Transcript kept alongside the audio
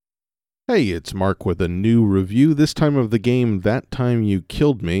Hey, it's Mark with a new review, this time of the game That Time You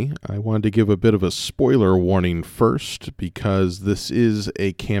Killed Me. I wanted to give a bit of a spoiler warning first, because this is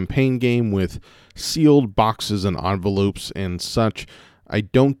a campaign game with sealed boxes and envelopes and such. I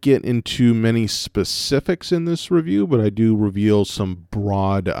don't get into many specifics in this review, but I do reveal some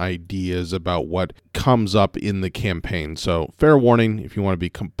broad ideas about what comes up in the campaign. So, fair warning, if you want to be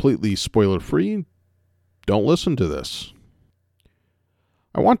completely spoiler-free, don't listen to this.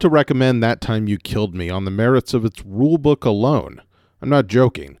 I want to recommend That Time You Killed Me on the merits of its rulebook alone. I'm not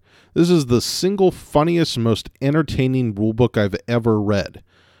joking. This is the single funniest, most entertaining rulebook I've ever read.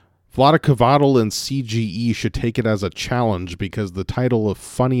 Vlaada and CGE should take it as a challenge because the title of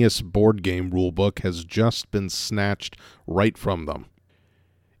funniest board game rulebook has just been snatched right from them.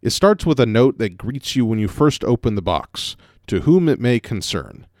 It starts with a note that greets you when you first open the box, to whom it may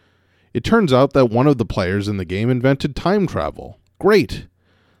concern. It turns out that one of the players in the game invented time travel. Great!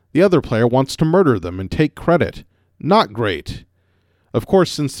 The other player wants to murder them and take credit. Not great. Of course,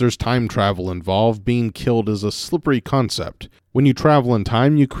 since there's time travel involved, being killed is a slippery concept. When you travel in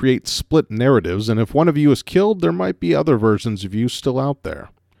time, you create split narratives, and if one of you is killed, there might be other versions of you still out there.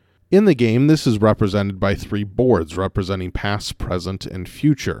 In the game, this is represented by 3 boards representing past, present, and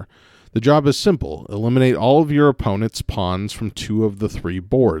future. The job is simple. Eliminate all of your opponent's pawns from 2 of the 3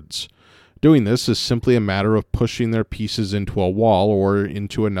 boards. Doing this is simply a matter of pushing their pieces into a wall or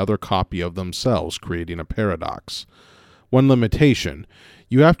into another copy of themselves, creating a paradox. One limitation: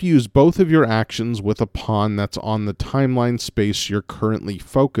 you have to use both of your actions with a pawn that's on the timeline space you're currently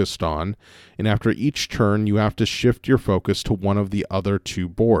focused on, and after each turn you have to shift your focus to one of the other 2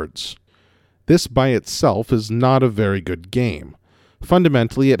 boards. This by itself is not a very good game.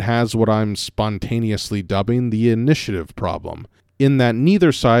 Fundamentally, it has what I'm spontaneously dubbing the initiative problem, in that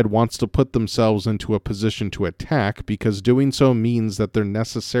neither side wants to put themselves into a position to attack, because doing so means that they're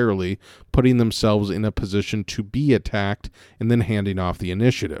necessarily putting themselves in a position to be attacked and then handing off the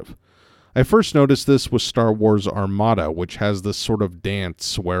initiative. I first noticed this with Star Wars Armada, which has this sort of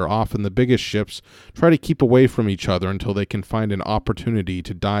dance where often the biggest ships try to keep away from each other until they can find an opportunity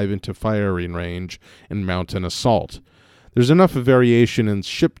to dive into firing range and mount an assault. There's enough variation in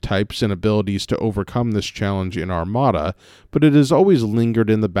ship types and abilities to overcome this challenge in Armada, but it has always lingered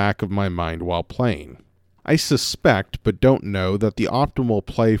in the back of my mind while playing. I suspect, but don't know, that the optimal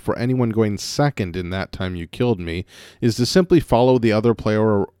play for anyone going second in That Time You Killed Me is to simply follow the other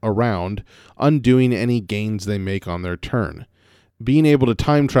player around, undoing any gains they make on their turn. Being able to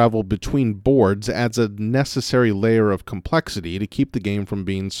time travel between boards adds a necessary layer of complexity to keep the game from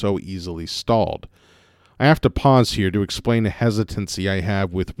being so easily stalled. I have to pause here to explain a hesitancy I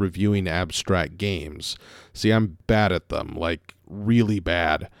have with reviewing abstract games. See, I'm bad at them, like really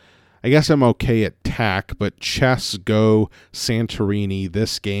bad. I guess I'm okay at TAC, but chess, Go, Santorini,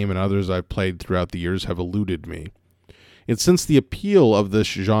 this game, and others I've played throughout the years have eluded me. And since the appeal of this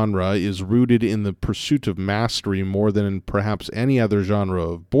genre is rooted in the pursuit of mastery more than in perhaps any other genre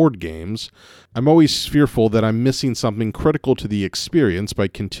of board games, I'm always fearful that I'm missing something critical to the experience by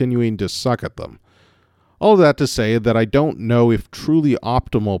continuing to suck at them. All of that to say that I don't know if truly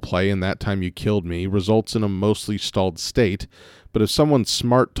optimal play in That Time You Killed Me results in a mostly stalled state, but if someone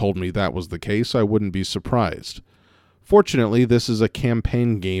smart told me that was the case, I wouldn't be surprised. Fortunately, this is a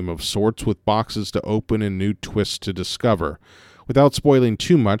campaign game of sorts with boxes to open and new twists to discover. Without spoiling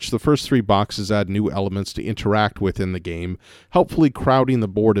too much, the first 3 boxes add new elements to interact with in the game, helpfully crowding the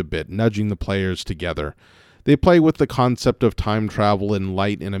board a bit, nudging the players together. They play with the concept of time travel in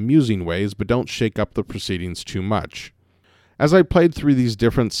light and amusing ways, but don't shake up the proceedings too much. As I played through these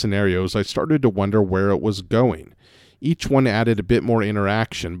different scenarios, I started to wonder where it was going. Each one added a bit more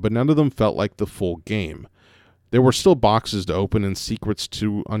interaction, but none of them felt like the full game. There were still boxes to open and secrets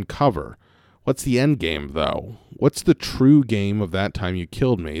to uncover. What's the end game, though? What's the true game of That Time You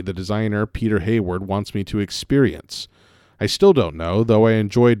Killed Me the designer Peter Hayward wants me to experience? I still don't know, though I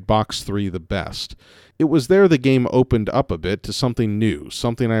enjoyed Box 3 the best. It was there the game opened up a bit to something new,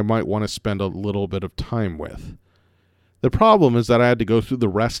 something I might want to spend a little bit of time with. The problem is that I had to go through the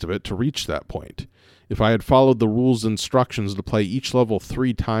rest of it to reach that point. If I had followed the rules instructions to play each level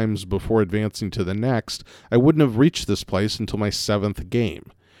 3 times before advancing to the next, I wouldn't have reached this place until my 7th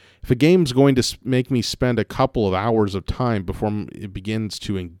game. If a game's going to make me spend a couple of hours of time before it begins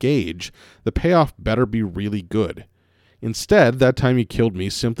to engage, the payoff better be really good. Instead, That Time You Killed Me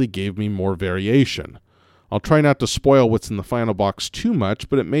simply gave me more variation. I'll try not to spoil what's in the final box too much,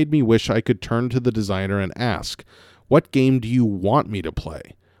 but it made me wish I could turn to the designer and ask, what game do you want me to play?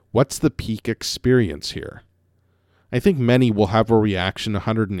 What's the peak experience here? I think many will have a reaction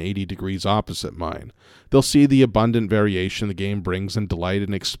 180 degrees opposite mine. They'll see the abundant variation the game brings and delight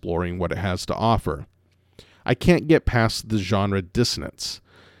in exploring what it has to offer. I can't get past the genre dissonance.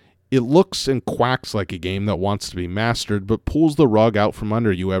 It looks and quacks like a game that wants to be mastered, but pulls the rug out from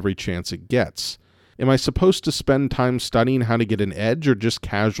under you every chance it gets. Am I supposed to spend time studying how to get an edge, or just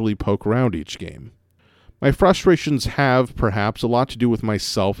casually poke around each game? My frustrations have, perhaps, a lot to do with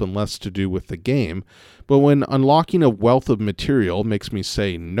myself and less to do with the game, but when unlocking a wealth of material makes me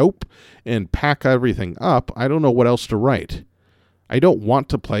say nope and pack everything up, I don't know what else to write. I don't want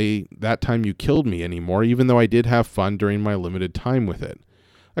to play That Time You Killed Me anymore, even though I did have fun during my limited time with it.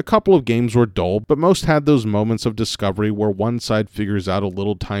 A couple of games were dull, but most had those moments of discovery where one side figures out a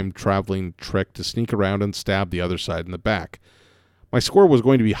little time-traveling trick to sneak around and stab the other side in the back. My score was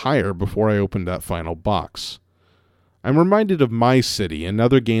going to be higher before I opened that final box. I'm reminded of My City,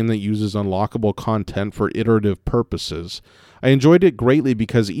 another game that uses unlockable content for iterative purposes. I enjoyed it greatly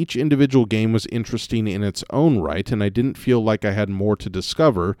because each individual game was interesting in its own right, and I didn't feel like I had more to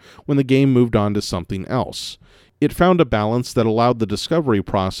discover when the game moved on to something else. It found a balance that allowed the discovery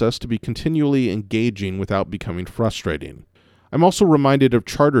process to be continually engaging without becoming frustrating. I'm also reminded of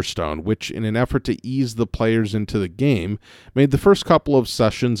Charterstone, which, in an effort to ease the players into the game, made the first couple of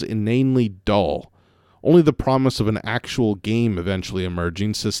sessions inanely dull. Only the promise of an actual game eventually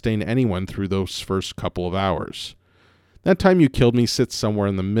emerging sustained anyone through those first couple of hours. That Time You Killed Me sits somewhere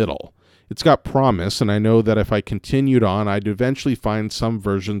in the middle. It's got promise, and I know that if I continued on, I'd eventually find some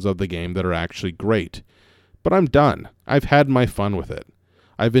versions of the game that are actually great. But I'm done. I've had my fun with it.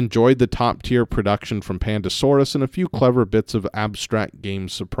 I've enjoyed the top-tier production from Pandasaurus and a few clever bits of abstract game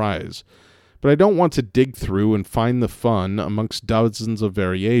surprise. But I don't want to dig through and find the fun amongst dozens of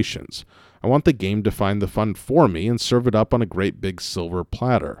variations. I want the game to find the fun for me and serve it up on a great big silver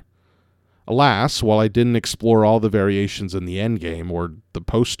platter. Alas, while I didn't explore all the variations in the endgame or the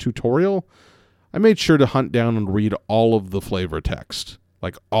post-tutorial, I made sure to hunt down and read all of the flavor text.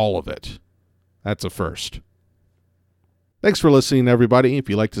 Like all of it. That's a first. Thanks for listening, everybody. If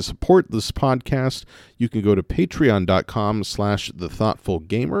you'd like to support this podcast, you can go to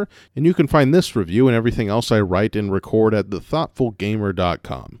patreon.com/thethoughtfulgamer, and you can find this review and everything else I write and record at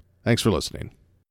thethoughtfulgamer.com. Thanks for listening.